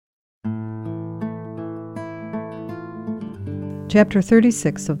Chapter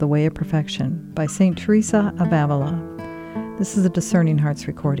 36 of The Way of Perfection by St. Teresa of Avila. This is a Discerning Hearts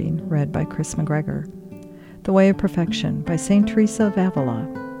recording, read by Chris McGregor. The Way of Perfection by St. Teresa of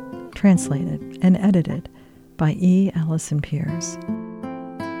Avila, translated and edited by E. Allison Pierce.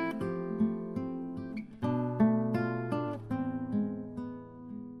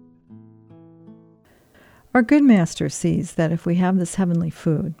 Our good Master sees that if we have this heavenly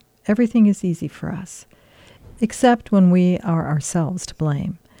food, everything is easy for us, except when we are ourselves to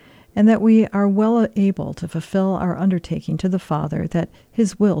blame, and that we are well able to fulfill our undertaking to the Father that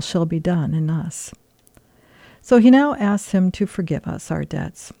His will shall be done in us. So He now asks Him to forgive us our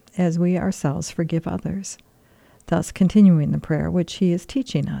debts, as we ourselves forgive others. Thus, continuing the prayer which He is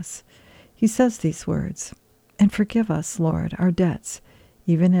teaching us, He says these words, "And forgive us, Lord, our debts,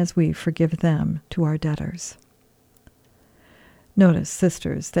 even as we forgive them to our debtors." Notice,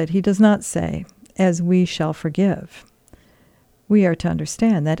 sisters, that He does not say, "as we shall forgive." We are to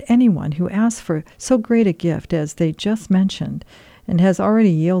understand that anyone who asks for so great a gift as they just mentioned, and has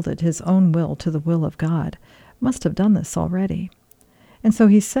already yielded his own will to the will of God, must have done this already. And so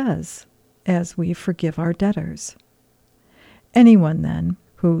He says, "as we forgive our debtors." Anyone, then,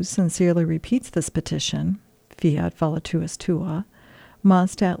 who sincerely repeats this petition, fiat voluntas tua,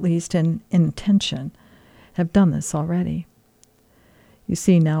 must, at least in intention, have done this already. You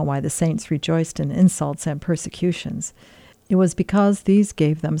see now why the saints rejoiced in insults and persecutions. It was because these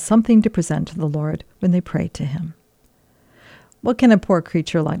gave them something to present to the Lord when they prayed to Him. What can a poor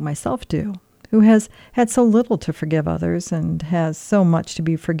creature like myself do, who has had so little to forgive others and has so much to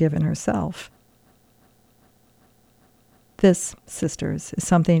be forgiven herself? This, sisters, is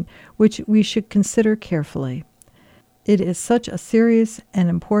something which we should consider carefully. It is such a serious and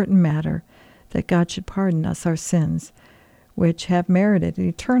important matter that God should pardon us our sins, which have merited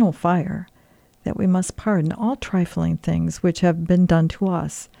eternal fire, that we must pardon all trifling things which have been done to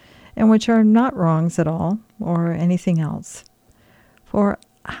us, and which are not wrongs at all, or anything else. For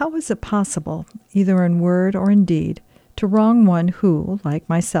how is it possible, either in word or in deed, to wrong one who, like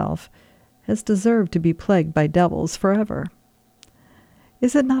myself, has deserved to be plagued by devils forever?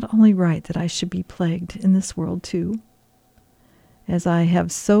 Is it not only right that I should be plagued in this world too? As I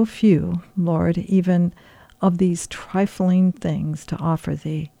have so few, Lord, even of these trifling things to offer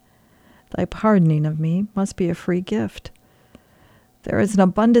Thee, Thy pardoning of me must be a free gift. There is an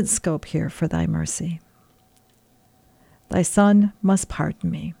abundant scope here for Thy mercy. Thy Son must pardon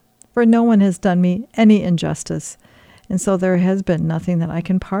me, for no one has done me any injustice, and so there has been nothing that I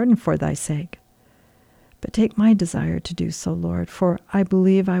can pardon for Thy sake. But take my desire to do so, Lord, for I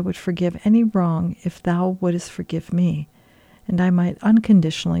believe I would forgive any wrong if Thou wouldest forgive me, and I might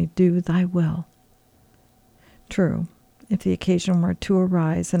unconditionally do Thy will. True, if the occasion were to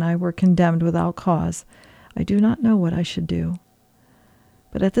arise and I were condemned without cause, I do not know what I should do.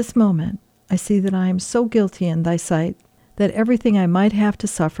 But at this moment, I see that I am so guilty in Thy sight that everything I might have to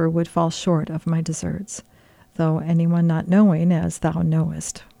suffer would fall short of my deserts, though anyone not knowing, as Thou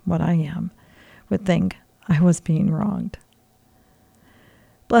knowest, what I am, would think I was being wronged.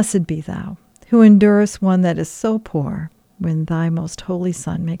 Blessed be Thou, who endurest one that is so poor, when Thy most holy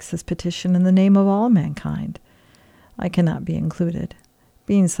Son makes this petition in the name of all mankind. I cannot be included,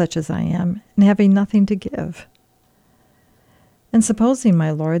 being such as I am, and having nothing to give. And supposing,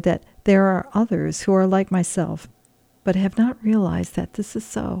 my Lord, that there are others who are like myself, but have not realized that this is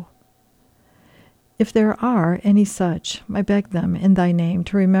so. If there are any such, I beg them in Thy name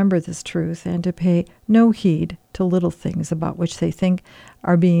to remember this truth and to pay no heed to little things about which they think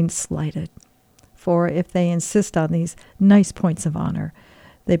are being slighted. For if they insist on these nice points of honor,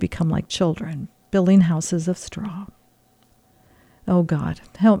 they become like children, building houses of straw. Oh God,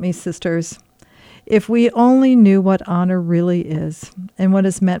 help me, sisters. If we only knew what honor really is, and what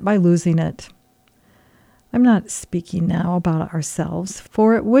is meant by losing it. I'm not speaking now about ourselves,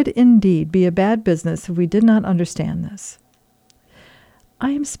 for it would indeed be a bad business if we did not understand this. I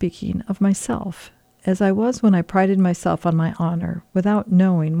am speaking of myself, as I was when I prided myself on my honor, without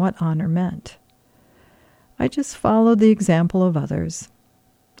knowing what honor meant. I just followed the example of others.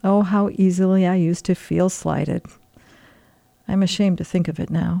 Oh, how easily I used to feel slighted. I'm ashamed to think of it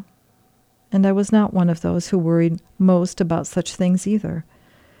now. And I was not one of those who worried most about such things either.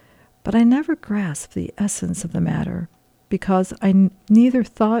 But I never grasped the essence of the matter, because I neither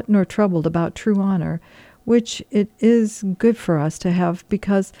thought nor troubled about true honor, which it is good for us to have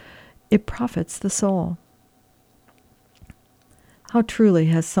because it profits the soul. How truly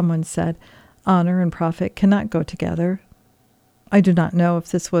has someone said, honor and profit cannot go together. I do not know if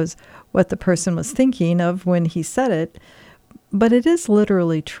this was what the person was thinking of when he said it, but it is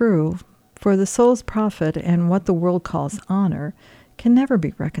literally true, For the soul's profit and what the world calls honor can never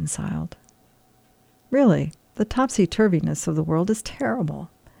be reconciled. Really, the topsy-turviness of the world is terrible.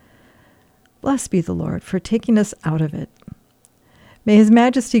 Blessed be the Lord for taking us out of it. May His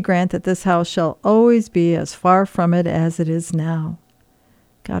Majesty grant that this house shall always be as far from it as it is now.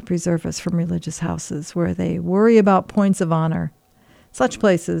 God preserve us from religious houses where they worry about points of honor. Such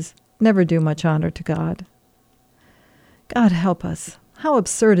places never do much honor to God. God help us. How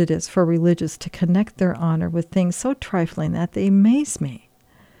absurd it is for religious to connect their honor with things so trifling that they amaze me.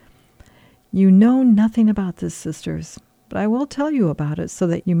 You know nothing about this, sisters, but I will tell you about it so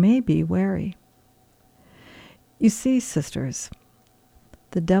that you may be wary. You see, sisters,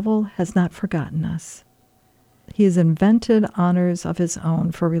 the devil has not forgotten us. He has invented honors of his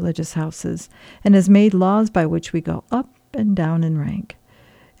own for religious houses and has made laws by which we go up and down in rank,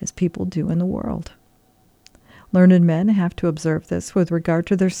 as people do in the world. Learned men have to observe this with regard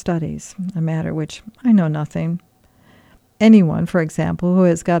to their studies, a matter which I know nothing. Anyone, for example, who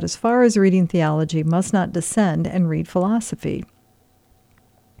has got as far as reading theology must not descend and read philosophy.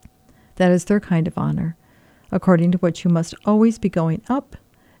 That is their kind of honor, according to which you must always be going up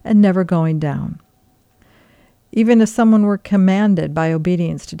and never going down. Even if someone were commanded by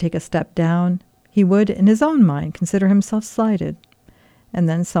obedience to take a step down, he would, in his own mind, consider himself slighted. And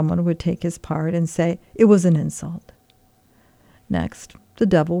then someone would take his part and say it was an insult. Next, the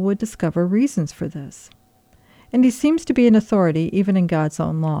devil would discover reasons for this. And he seems to be an authority even in God's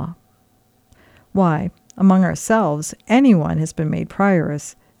own law. Why, among ourselves, anyone has been made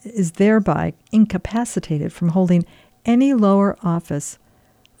prioress is thereby incapacitated from holding any lower office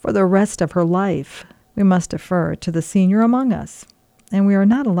for the rest of her life. We must defer to the senior among us, and we are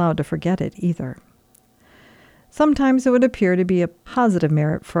not allowed to forget it either. Sometimes it would appear to be a positive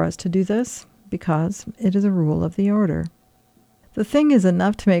merit for us to do this, because it is a rule of the order. The thing is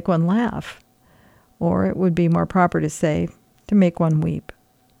enough to make one laugh, or it would be more proper to say, to make one weep.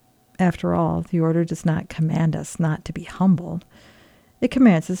 After all, the order does not command us not to be humble. It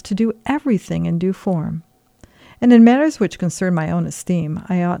commands us to do everything in due form. And in matters which concern my own esteem,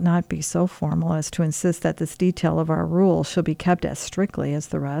 I ought not be so formal as to insist that this detail of our rule shall be kept as strictly as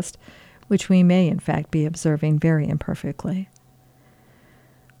the rest, which we may in fact be observing very imperfectly.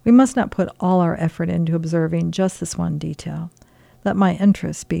 We must not put all our effort into observing just this one detail. Let my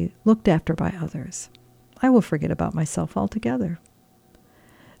interests be looked after by others. I will forget about myself altogether.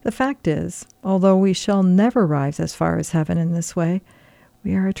 The fact is, although we shall never rise as far as heaven in this way,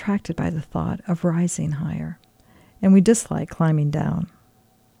 we are attracted by the thought of rising higher, and we dislike climbing down.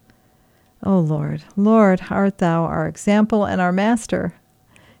 O Lord, Lord, art thou our example and our master?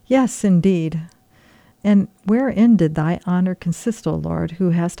 Yes, indeed. And wherein did thy honor consist, O Lord,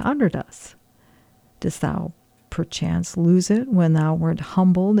 who hast honored us? Didst thou perchance lose it when thou wert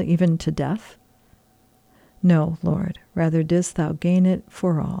humbled even to death? No, Lord, rather didst thou gain it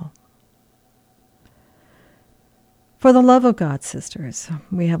for all. For the love of God, sisters,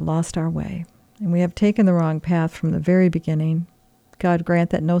 we have lost our way, and we have taken the wrong path from the very beginning. God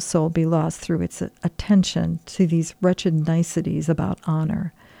grant that no soul be lost through its attention to these wretched niceties about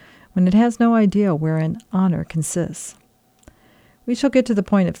honor, when it has no idea wherein honor consists. We shall get to the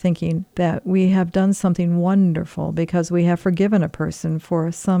point of thinking that we have done something wonderful because we have forgiven a person for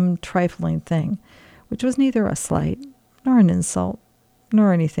some trifling thing, which was neither a slight, nor an insult,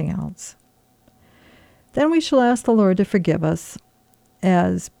 nor anything else. Then we shall ask the Lord to forgive us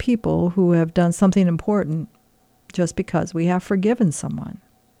as people who have done something important just because we have forgiven someone.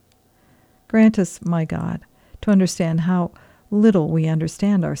 Grant us, my God, to understand how little we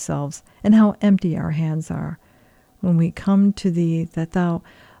understand ourselves and how empty our hands are when we come to thee, that thou,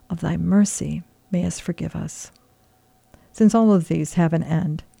 of thy mercy, mayest forgive us. Since all of these have an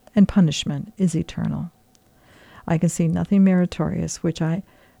end, and punishment is eternal. I can see nothing meritorious which I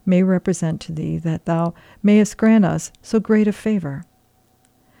may represent to thee, that thou mayest grant us so great a favor.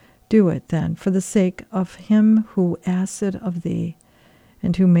 Do it, then, for the sake of him who asks it of thee,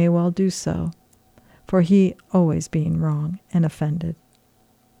 and who may well do so, for he always being wrong and offended.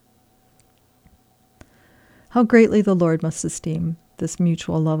 How greatly the Lord must esteem this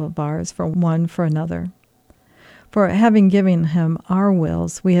mutual love of ours for one for another. For having given him our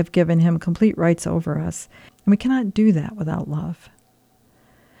wills, we have given him complete rights over us, and we cannot do that without love.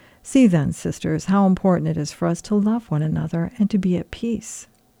 See then, sisters, how important it is for us to love one another and to be at peace.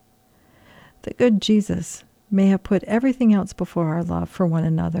 The good Jesus may have put everything else before our love for one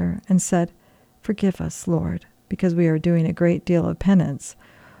another and said, "Forgive us, Lord, because we are doing a great deal of penance,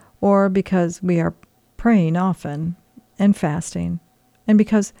 or because we are praying often and fasting, and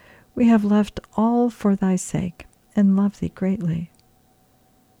because we have left all for thy sake and love thee greatly."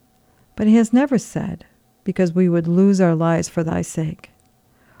 But he has never said, because we would lose our lives for thy sake,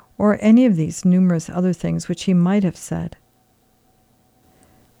 or any of these numerous other things which he might have said.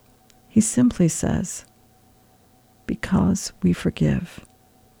 He simply says, because we forgive.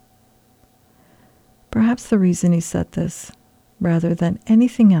 Perhaps the reason he said this, rather than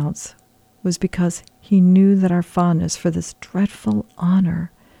anything else, was because he knew that our fondness for this dreadful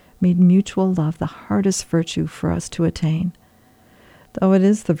honor made mutual love the hardest virtue for us to attain, though it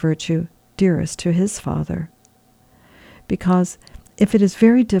is the virtue dearest to his Father. Because if it is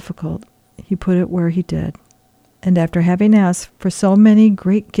very difficult, he put it where he did, and after having asked for so many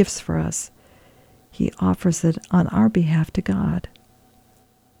great gifts for us, he offers it on our behalf to God.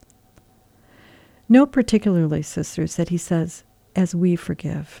 Note particularly, sisters, that he says, as we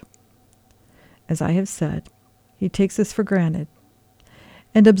forgive. As I have said, he takes this for granted.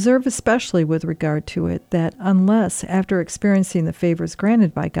 And observe especially with regard to it that unless, after experiencing the favors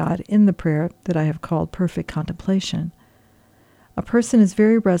granted by God in the prayer that I have called perfect contemplation, a person is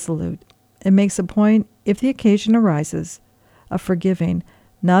very resolute and makes a point, if the occasion arises, of forgiving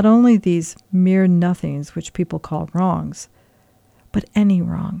not only these mere nothings which people call wrongs, but any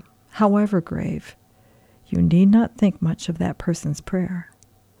wrong, however grave, you need not think much of that person's prayer.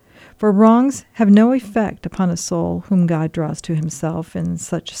 For wrongs have no effect upon a soul whom God draws to himself in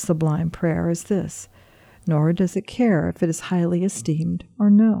such sublime prayer as this, nor does it care if it is highly esteemed or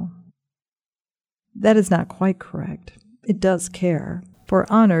no. That is not quite correct. It does care,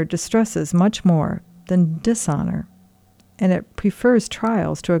 for honor distresses much more than dishonor, and it prefers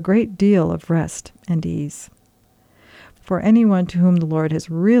trials to a great deal of rest and ease. For anyone to whom the Lord has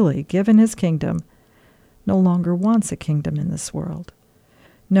really given his kingdom no longer wants a kingdom in this world,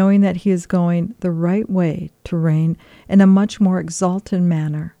 knowing that he is going the right way to reign in a much more exalted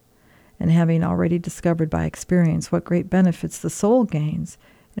manner, and having already discovered by experience what great benefits the soul gains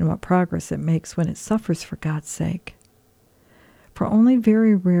and what progress it makes when it suffers for God's sake. For only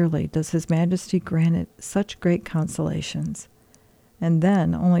very rarely does His Majesty grant it such great consolations, and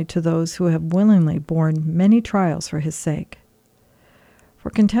then only to those who have willingly borne many trials for His sake. For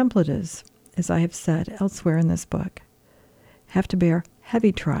contemplatives, as I have said elsewhere in this book, have to bear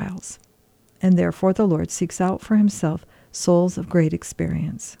heavy trials, and therefore the Lord seeks out for Himself souls of great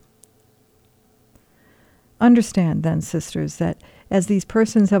experience. Understand, then, sisters, that as these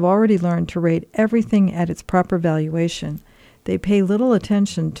persons have already learned to rate everything at its proper valuation, they pay little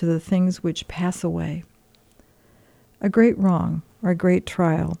attention to the things which pass away. A great wrong or a great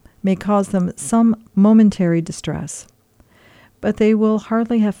trial may cause them some momentary distress, but they will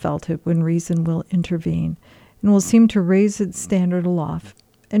hardly have felt it when reason will intervene and will seem to raise its standard aloft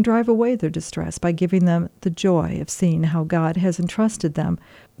and drive away their distress by giving them the joy of seeing how God has entrusted them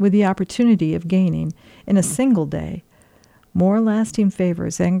with the opportunity of gaining, in a single day, more lasting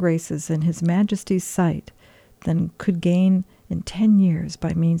favors and graces in His Majesty's sight than could gain in 10 years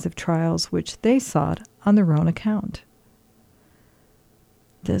by means of trials which they sought on their own account.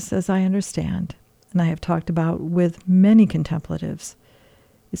 This, as I understand, and I have talked about with many contemplatives,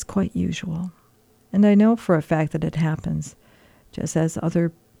 is quite usual. And I know for a fact that it happens, just as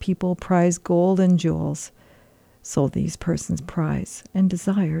other people prize gold and jewels, so these persons prize and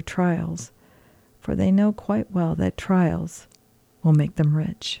desire trials, for they know quite well that trials will make them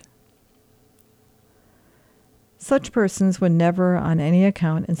rich. Such persons would never on any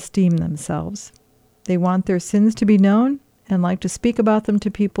account esteem themselves. They want their sins to be known and like to speak about them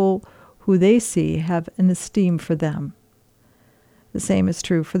to people who they see have an esteem for them. The same is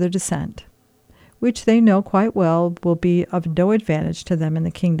true for their descent, which they know quite well will be of no advantage to them in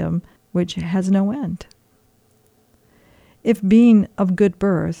the kingdom which has no end. If being of good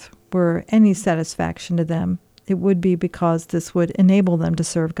birth were any satisfaction to them, it would be because this would enable them to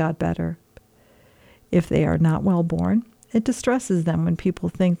serve God better. If they are not well born, it distresses them when people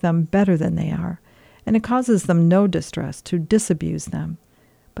think them better than they are, and it causes them no distress to disabuse them,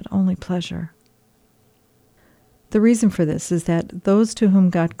 but only pleasure. The reason for this is that those to whom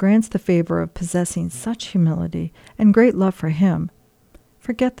God grants the favor of possessing such humility and great love for Him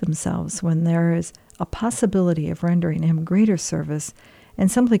forget themselves when there is a possibility of rendering Him greater service, and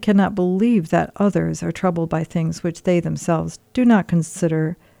simply cannot believe that others are troubled by things which they themselves do not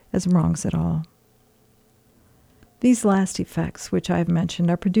consider as wrongs at all. These last effects which I have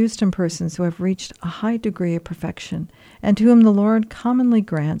mentioned are produced in persons who have reached a high degree of perfection, and to whom the Lord commonly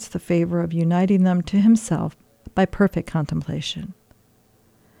grants the favor of uniting them to Himself by perfect contemplation.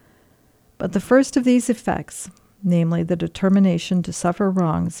 But the first of these effects, namely the determination to suffer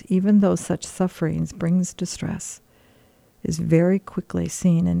wrongs even though such sufferings brings distress, is very quickly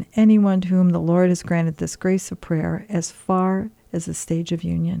seen in anyone to whom the Lord has granted this grace of prayer as far as the stage of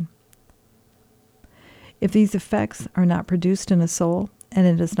union. If these effects are not produced in a soul, and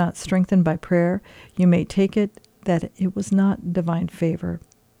it is not strengthened by prayer, you may take it that it was not divine favor,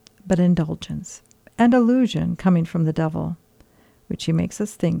 but indulgence and illusion coming from the devil, which he makes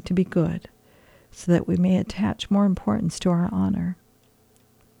us think to be good, so that we may attach more importance to our honor.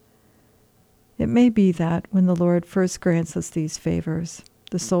 It may be that when the Lord first grants us these favors,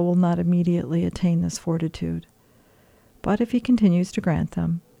 the soul will not immediately attain this fortitude. But if he continues to grant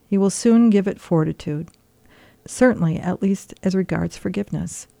them, he will soon give it fortitude, certainly at least as regards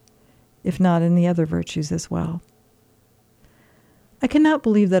forgiveness, if not in the other virtues as well. I cannot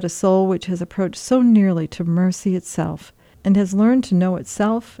believe that a soul which has approached so nearly to mercy itself, and has learned to know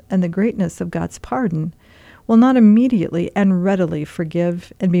itself and the greatness of God's pardon, will not immediately and readily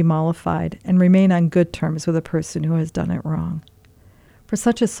forgive and be mollified and remain on good terms with a person who has done it wrong. For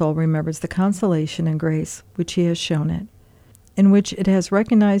such a soul remembers the consolation and grace which he has shown it, in which it has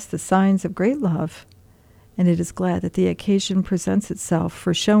recognized the signs of great love, and it is glad that the occasion presents itself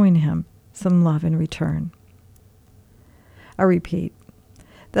for showing him some love in return. I repeat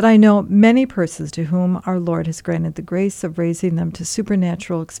that I know many persons to whom our Lord has granted the grace of raising them to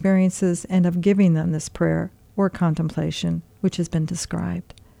supernatural experiences and of giving them this prayer or contemplation which has been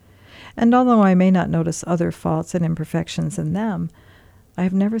described. And although I may not notice other faults and imperfections in them, I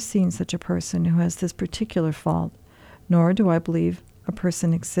have never seen such a person who has this particular fault, nor do I believe a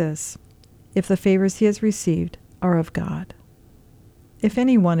person exists, if the favors he has received are of God. If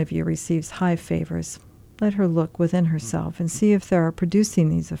any one of you receives high favors, let her look within herself and see if they are producing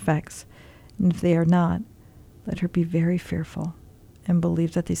these effects, and if they are not, let her be very fearful, and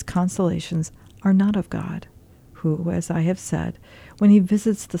believe that these consolations are not of God, who, as I have said, when he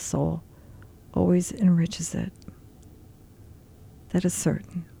visits the soul, always enriches it. That is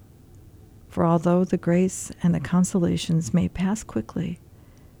certain. For although the grace and the consolations may pass quickly,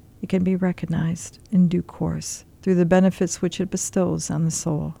 it can be recognized in due course through the benefits which it bestows on the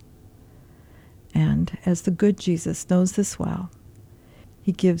soul. And as the good Jesus knows this well,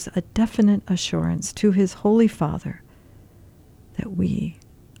 he gives a definite assurance to his Holy Father that we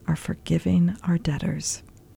are forgiving our debtors.